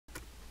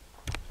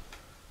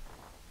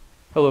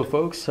Hello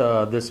folks,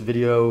 this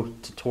video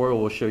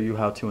tutorial will show you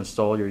how to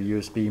install your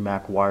USB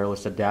Mac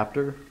wireless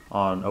adapter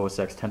on OS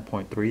X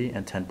 10.3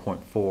 and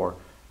 10.4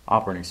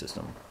 operating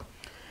system.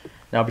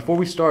 Now before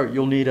we start,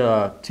 you'll need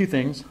two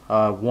things.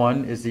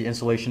 One is the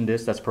installation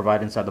disk that's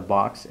provided inside the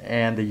box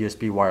and the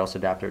USB wireless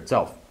adapter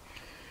itself.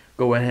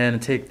 Go ahead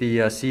and take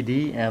the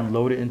CD and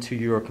load it into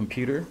your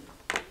computer,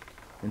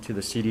 into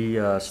the CD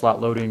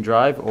slot loading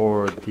drive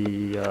or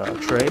the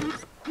tray.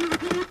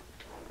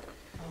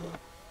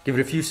 Give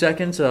it a few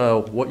seconds.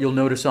 What you'll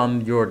notice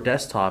on your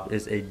desktop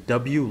is a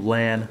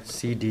WLAN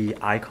CD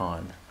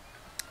icon.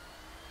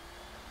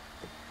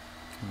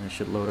 And it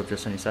should load up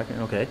just any second.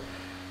 Okay.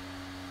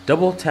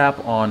 Double tap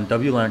on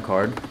WLAN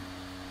card,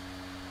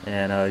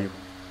 and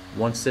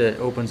once it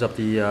opens up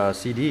the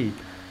CD,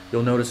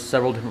 you'll notice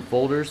several different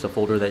folders. The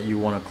folder that you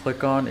want to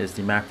click on is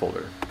the Mac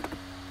folder.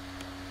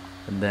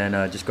 And then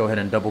just go ahead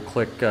and double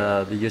click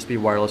the USB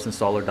wireless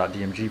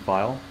installer.dmg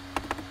file.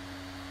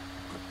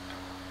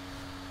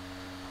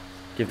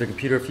 Give the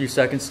computer a few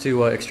seconds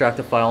to extract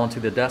the file onto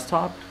the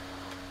desktop.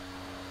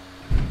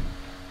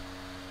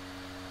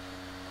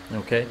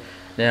 Okay,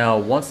 now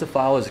once the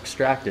file is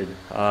extracted,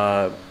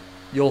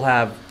 you'll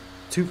have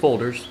two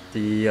folders,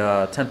 the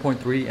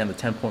 10.3 and the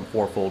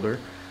 10.4 folder.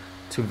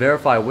 To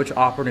verify which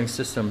operating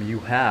system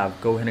you have,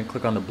 go ahead and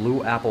click on the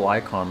blue Apple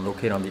icon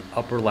located on the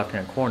upper left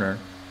hand corner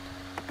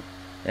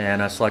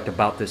and select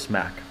About This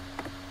Mac.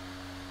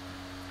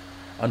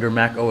 Under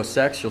Mac OS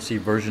X, you'll see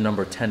version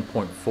number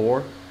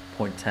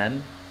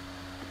 10.4.10.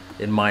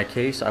 In my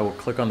case, I will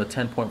click on the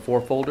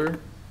 10.4 folder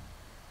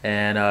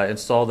and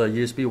install the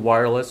USB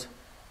wireless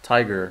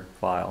Tiger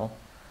file.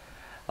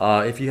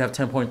 If you have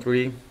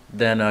 10.3,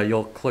 then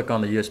you'll click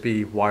on the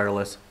USB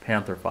wireless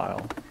Panther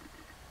file.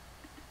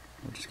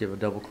 I'll just give a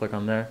double click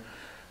on there.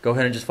 Go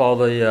ahead and just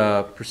follow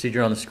the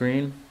procedure on the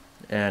screen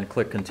and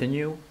click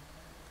continue,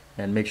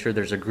 and make sure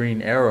there's a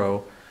green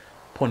arrow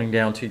pointing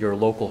down to your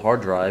local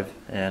hard drive,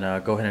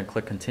 and go ahead and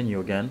click continue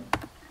again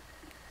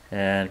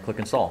and click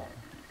install.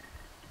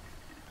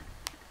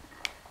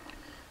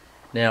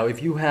 Now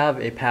if you have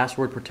a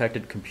password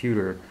protected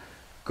computer,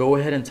 go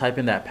ahead and type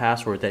in that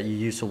password that you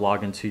use to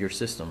log into your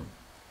system.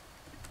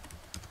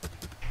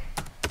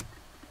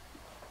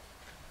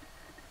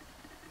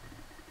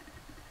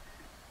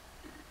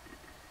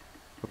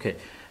 Okay,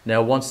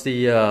 now once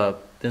the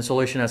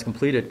installation has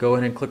completed, go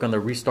ahead and click on the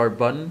restart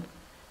button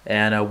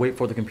and wait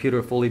for the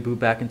computer to fully boot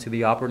back into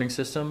the operating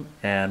system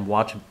and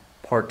watch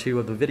part 2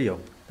 of the video.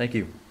 Thank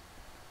you.